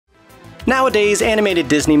Nowadays, animated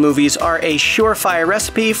Disney movies are a surefire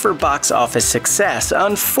recipe for box office success.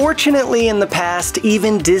 Unfortunately, in the past,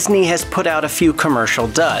 even Disney has put out a few commercial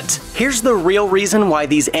duds. Here's the real reason why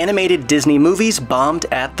these animated Disney movies bombed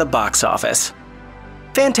at the box office.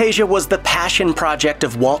 Fantasia was the passion project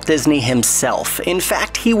of Walt Disney himself. In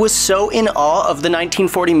fact, he was so in awe of the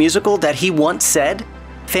 1940 musical that he once said,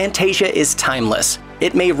 "Fantasia is timeless.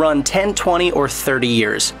 It may run 10, 20, or 30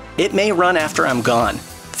 years. It may run after I'm gone.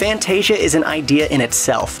 Fantasia is an idea in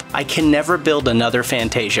itself. I can never build another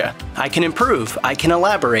Fantasia. I can improve, I can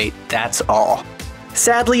elaborate, that's all."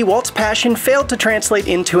 Sadly, Walt's passion failed to translate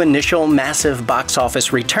into initial massive box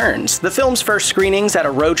office returns. The film's first screenings at a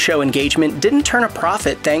roadshow engagement didn't turn a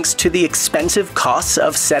profit thanks to the expensive costs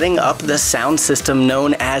of setting up the sound system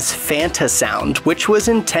known as Fantasound, which was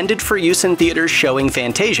intended for use in theaters showing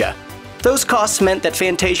Fantasia. Those costs meant that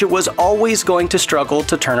Fantasia was always going to struggle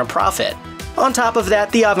to turn a profit. On top of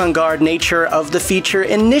that, the avant-garde nature of the feature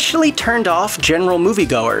initially turned off general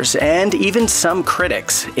moviegoers and even some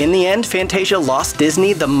critics. In the end, Fantasia lost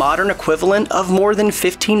Disney the modern equivalent of more than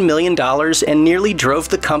 $15 million and nearly drove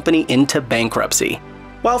the company into bankruptcy.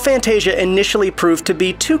 While Fantasia initially proved to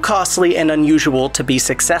be too costly and unusual to be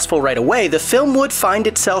successful right away, the film would find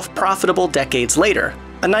itself profitable decades later.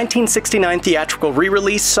 A 1969 theatrical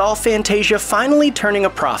re-release saw Fantasia finally turning a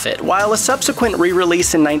profit, while a subsequent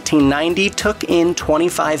re-release in 1990 took in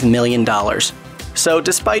 $25 million. So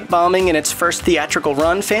despite bombing in its first theatrical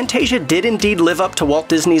run, Fantasia did indeed live up to Walt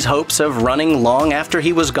Disney's hopes of running long after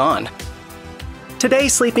he was gone. Today,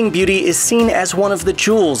 Sleeping Beauty is seen as one of the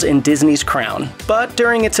jewels in Disney's crown, but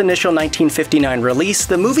during its initial 1959 release,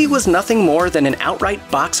 the movie was nothing more than an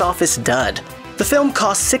outright box office dud. The film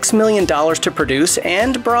cost $6 million to produce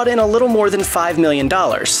and brought in a little more than $5 million.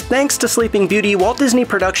 Thanks to Sleeping Beauty, Walt Disney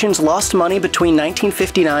Productions lost money between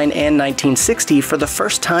 1959 and 1960 for the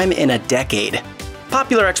first time in a decade.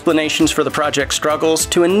 Popular explanations for the project's struggles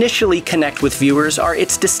to initially connect with viewers are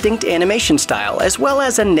its distinct animation style, as well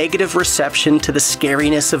as a negative reception to the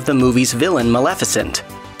scariness of the movie's villain, Maleficent.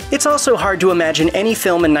 It's also hard to imagine any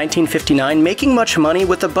film in 1959 making much money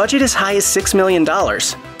with a budget as high as $6 million.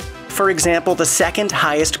 For example, the second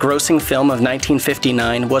highest grossing film of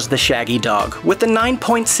 1959 was The Shaggy Dog, with a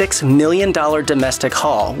 $9.6 million domestic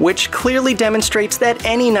haul, which clearly demonstrates that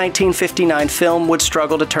any 1959 film would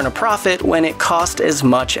struggle to turn a profit when it cost as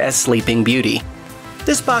much as Sleeping Beauty.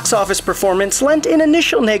 This box office performance lent an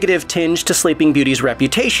initial negative tinge to Sleeping Beauty's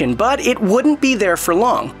reputation, but it wouldn't be there for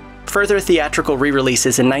long. Further theatrical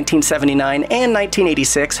re-releases in 1979 and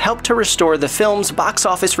 1986 helped to restore the film's box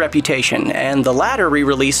office reputation, and the latter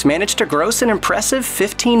re-release managed to gross an impressive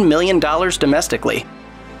 $15 million domestically.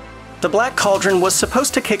 The Black Cauldron was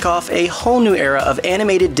supposed to kick off a whole new era of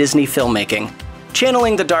animated Disney filmmaking.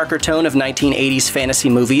 Channeling the darker tone of 1980s fantasy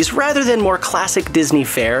movies rather than more classic Disney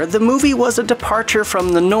fare, the movie was a departure from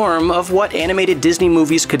the norm of what animated Disney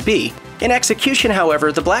movies could be. In execution,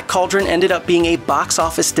 however, The Black Cauldron ended up being a box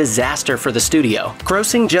office disaster for the studio.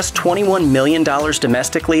 Grossing just $21 million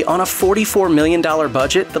domestically on a $44 million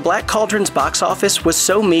budget, The Black Cauldron's box office was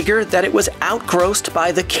so meager that it was outgrossed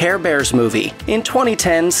by the Care Bears movie. In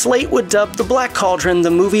 2010, Slate would dub The Black Cauldron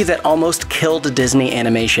the movie that almost killed Disney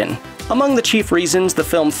animation. Among the chief reasons the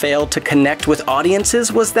film failed to connect with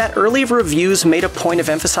audiences was that early reviews made a point of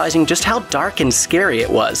emphasizing just how dark and scary it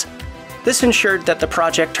was. This ensured that the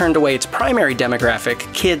project turned away its primary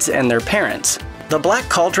demographic, kids and their parents. The Black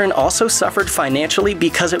Cauldron also suffered financially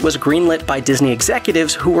because it was greenlit by Disney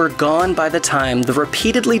executives who were gone by the time the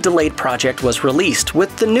repeatedly delayed project was released,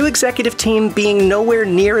 with the new executive team being nowhere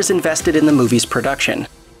near as invested in the movie's production.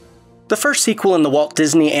 The first sequel in the Walt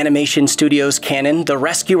Disney Animation Studios canon, The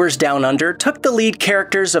Rescuers Down Under, took the lead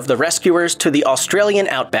characters of the Rescuers to the Australian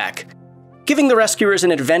outback. Giving the Rescuers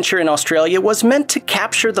an adventure in Australia was meant to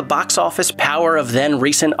capture the box office power of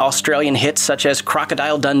then-recent Australian hits such as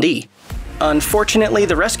Crocodile Dundee. Unfortunately,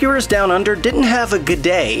 The Rescuers Down Under didn't have a good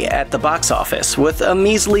day at the box office, with a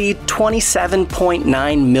measly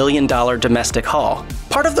 $27.9 million domestic haul.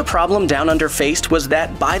 Part of the problem Down Under faced was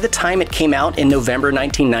that by the time it came out in November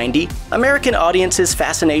 1990, American audiences'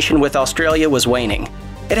 fascination with Australia was waning.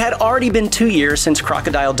 It had already been 2 years since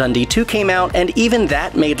Crocodile Dundee 2 came out, and even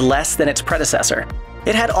that made less than its predecessor.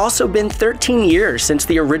 It had also been 13 years since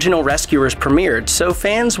the original Rescuers premiered, so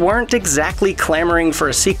fans weren't exactly clamoring for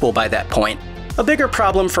a sequel by that point. A bigger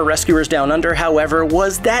problem for Rescuers Down Under, however,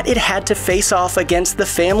 was that it had to face off against the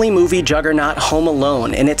family movie juggernaut Home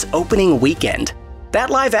Alone in its opening weekend. That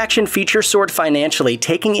live-action feature soared financially,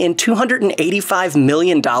 taking in $285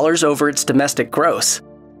 million over its domestic gross.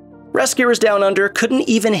 Rescuers Down Under couldn't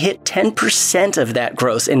even hit 10% of that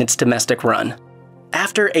gross in its domestic run.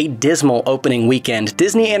 After a dismal opening weekend,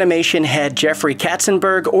 Disney Animation head Jeffrey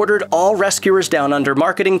Katzenberg ordered all Rescuers Down Under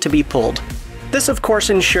marketing to be pulled. This of course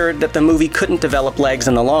ensured that the movie couldn't develop legs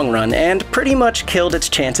in the long run and pretty much killed its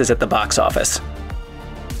chances at the box office.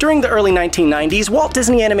 During the early 1990s, Walt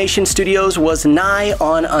Disney Animation Studios was nigh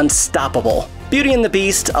on unstoppable. Beauty and the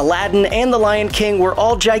Beast, Aladdin, and The Lion King were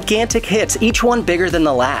all gigantic hits, each one bigger than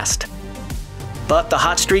the last. But the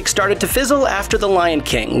hot streak started to fizzle after The Lion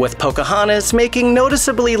King, with Pocahontas making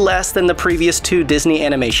noticeably less than the previous two Disney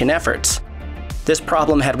animation efforts. This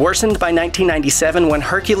problem had worsened by 1997 when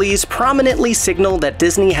Hercules prominently signaled that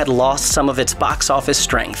Disney had lost some of its box office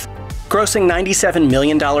strength. Grossing $97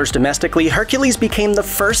 million domestically, Hercules became the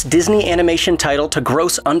first Disney animation title to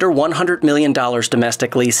gross under $100 million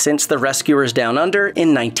domestically since The Rescuers Down Under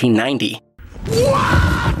in 1990.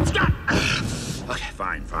 What? Okay,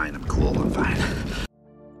 fine, I'm cool, I'm fine.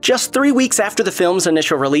 Just 3 weeks after the film's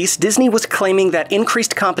initial release, Disney was claiming that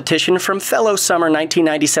increased competition from fellow summer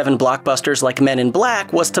 1997 blockbusters like Men in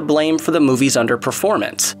Black was to blame for the movie's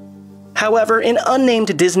underperformance. However, an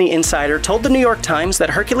unnamed Disney insider told the New York Times that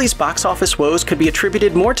Hercules' box office woes could be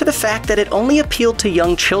attributed more to the fact that it only appealed to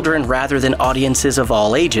young children rather than audiences of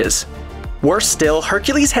all ages. Worse still,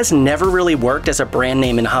 Hercules has never really worked as a brand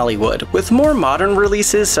name in Hollywood, with more modern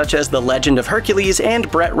releases such as The Legend of Hercules and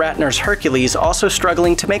Brett Ratner's Hercules also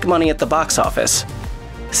struggling to make money at the box office.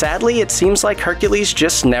 Sadly, it seems like Hercules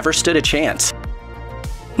just never stood a chance.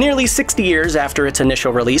 Nearly 60 years after its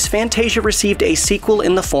initial release, Fantasia received a sequel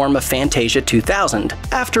in the form of Fantasia 2000.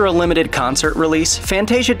 After a limited concert release,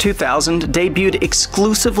 Fantasia 2000 debuted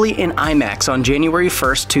exclusively in IMAX on January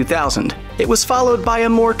 1st, 2000. It was followed by a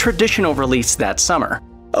more traditional release that summer.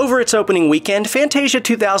 Over its opening weekend, Fantasia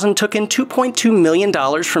 2000 took in $2.2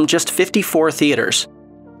 million from just 54 theaters.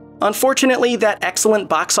 Unfortunately, that excellent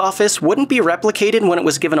box office wouldn't be replicated when it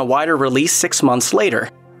was given a wider release 6 months later.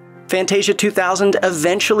 Fantasia 2000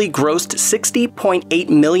 eventually grossed $60.8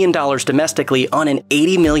 million domestically on an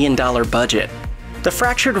 $80 million budget. The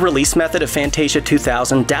fractured release method of Fantasia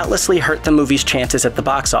 2000 doubtlessly hurt the movie's chances at the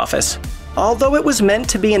box office. Although it was meant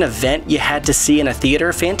to be an event you had to see in a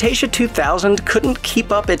theater, Fantasia 2000 couldn't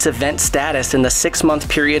keep up its event status in the 6-month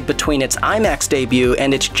period between its IMAX debut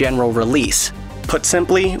and its general release. Put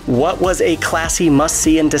simply, what was a classy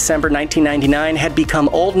must-see in December 1999 had become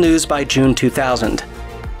old news by June 2000.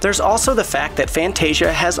 There's also the fact that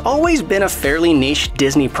Fantasia has always been a fairly niche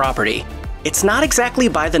Disney property. It's not exactly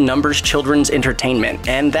by the numbers children's entertainment,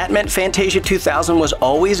 and that meant Fantasia 2000 was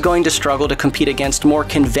always going to struggle to compete against more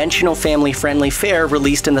conventional family-friendly fare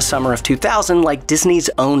released in the summer of 2000 like Disney's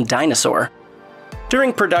own Dinosaur.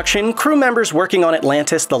 During production, crew members working on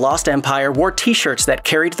Atlantis: The Lost Empire wore t-shirts that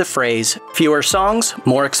carried the phrase, "Fewer songs,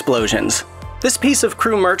 more explosions." This piece of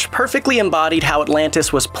crew merch perfectly embodied how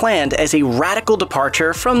Atlantis was planned as a radical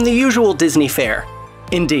departure from the usual Disney fare.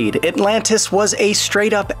 Indeed, Atlantis was a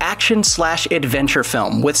straight-up action-slash-adventure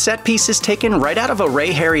film, with set pieces taken right out of a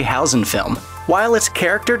Ray Harryhausen film, while its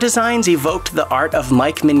character designs evoked the art of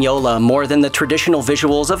Mike Mignola more than the traditional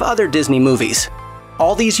visuals of other Disney movies.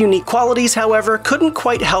 All these unique qualities, however, couldn't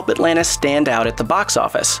quite help Atlantis stand out at the box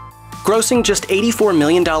office. Grossing just $84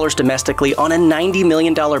 million domestically on a $90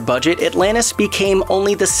 million budget, Atlantis became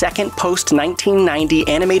only the second post-1990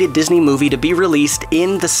 animated Disney movie to be released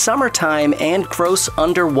in the summertime and gross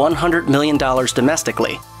under $100 million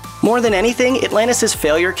domestically. More than anything, Atlantis'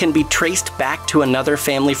 failure can be traced back to another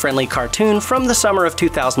family-friendly cartoon from the summer of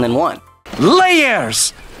 2001.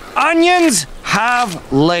 Layers! Onions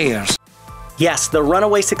have layers. Yes, the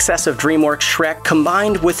runaway success of DreamWorks' Shrek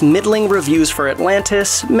combined with middling reviews for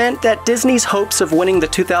Atlantis meant that Disney's hopes of winning the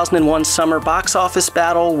 2001 summer box office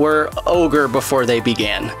battle were over before they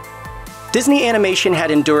began. Disney Animation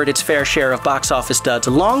had endured its fair share of box office duds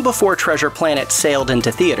long before Treasure Planet sailed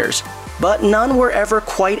into theaters, but none were ever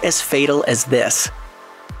quite as fatal as this.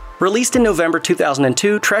 Released in November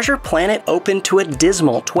 2002, Treasure Planet opened to a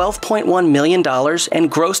dismal $12.1 million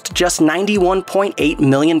and grossed just $91.8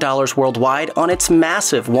 million worldwide on its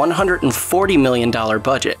massive $140 million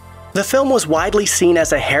budget. The film was widely seen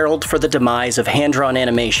as a herald for the demise of hand-drawn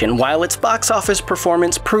animation, while its box office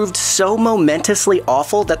performance proved so momentously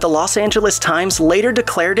awful that the Los Angeles Times later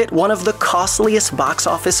declared it one of the costliest box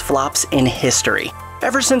office flops in history.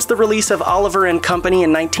 Ever since the release of Oliver and Company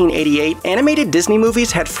in 1988, animated Disney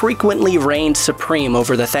movies had frequently reigned supreme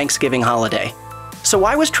over the Thanksgiving holiday. So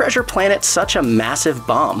why was Treasure Planet such a massive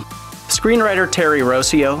bomb? Screenwriter Terry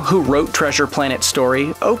Rossio, who wrote Treasure Planet's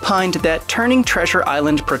story, opined that turning Treasure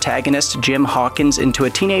Island protagonist Jim Hawkins into a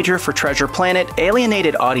teenager for Treasure Planet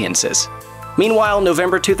alienated audiences. Meanwhile,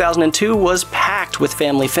 November 2002 was packed with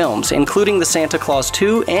family films, including The Santa Claus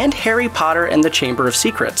 2 and Harry Potter and the Chamber of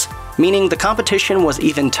Secrets, meaning the competition was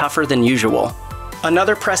even tougher than usual.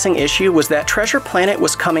 Another pressing issue was that Treasure Planet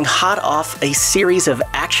was coming hot off a series of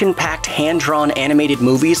action-packed hand-drawn animated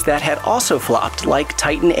movies that had also flopped, like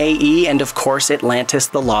Titan AE and of course Atlantis: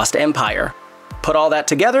 The Lost Empire. Put all that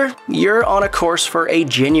together, you're on a course for a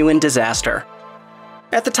genuine disaster.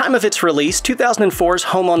 At the time of its release, 2004's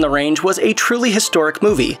Home on the Range was a truly historic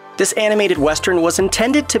movie. This animated western was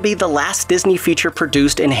intended to be the last Disney feature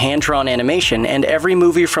produced in hand-drawn animation, and every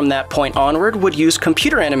movie from that point onward would use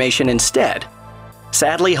computer animation instead.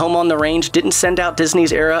 Sadly, Home on the Range didn't send out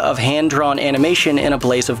Disney's era of hand-drawn animation in a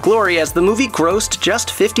blaze of glory, as the movie grossed just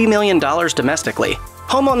 $50 million domestically.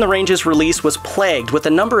 Home on the Range's release was plagued with a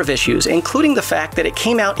number of issues, including the fact that it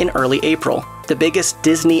came out in early April. The biggest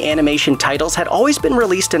Disney animation titles had always been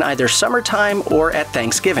released in either summertime or at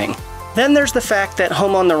Thanksgiving. Then there's the fact that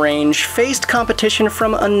Home on the Range faced competition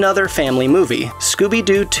from another family movie,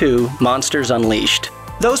 Scooby-Doo 2: Monsters Unleashed.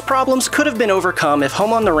 Those problems could have been overcome if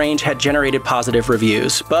Home on the Range had generated positive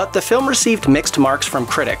reviews, but the film received mixed marks from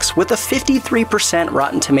critics, with a 53%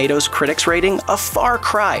 Rotten Tomatoes critics rating, a far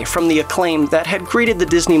cry from the acclaim that had greeted the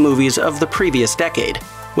Disney movies of the previous decade.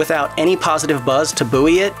 Without any positive buzz to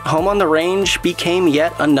buoy it, Home on the Range became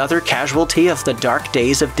yet another casualty of the dark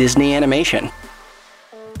days of Disney animation.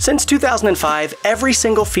 Since 2005, every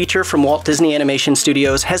single feature from Walt Disney Animation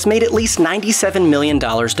Studios has made at least $97 million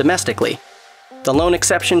domestically. The lone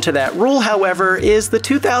exception to that rule, however, is the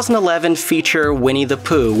 2011 feature Winnie the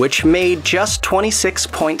Pooh, which made just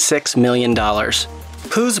 $26.6 million.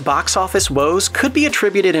 Pooh's box office woes could be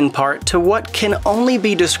attributed in part to what can only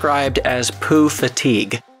be described as Pooh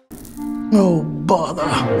fatigue. Oh, bother.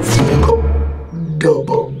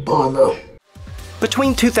 Double bother.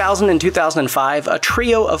 Between 2000 and 2005, a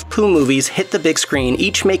trio of Pooh movies hit the big screen,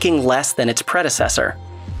 each making less than its predecessor.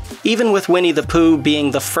 Even with Winnie the Pooh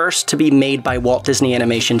being the first to be made by Walt Disney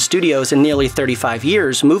Animation Studios in nearly 35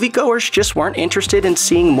 years, moviegoers just weren't interested in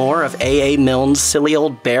seeing more of A.A. Milne's silly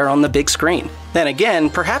old bear on the big screen. Then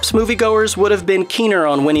again, perhaps moviegoers would have been keener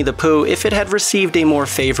on Winnie the Pooh if it had received a more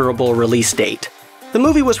favorable release date. The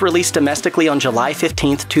movie was released domestically on July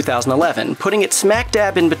 15, 2011, putting it smack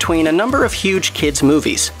dab in between a number of huge kids'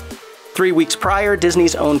 movies. 3 weeks prior,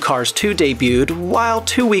 Disney's own Cars 2 debuted, while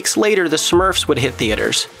 2 weeks later the Smurfs would hit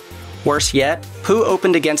theaters. Worse yet, Pooh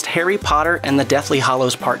opened against Harry Potter and the Deathly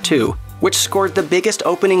Hallows Part 2, which scored the biggest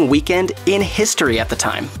opening weekend in history at the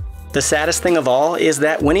time. The saddest thing of all is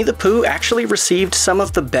that Winnie the Pooh actually received some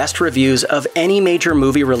of the best reviews of any major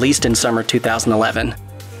movie released in summer 2011.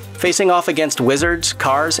 Facing off against Wizards,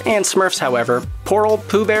 Cars, and Smurfs, however, poor old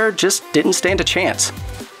Pooh Bear just didn't stand a chance.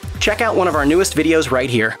 Check out one of our newest videos right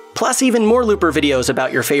here. Plus, even more Looper videos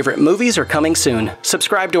about your favorite movies are coming soon.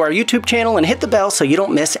 Subscribe to our YouTube channel and hit the bell so you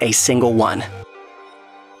don't miss a single one.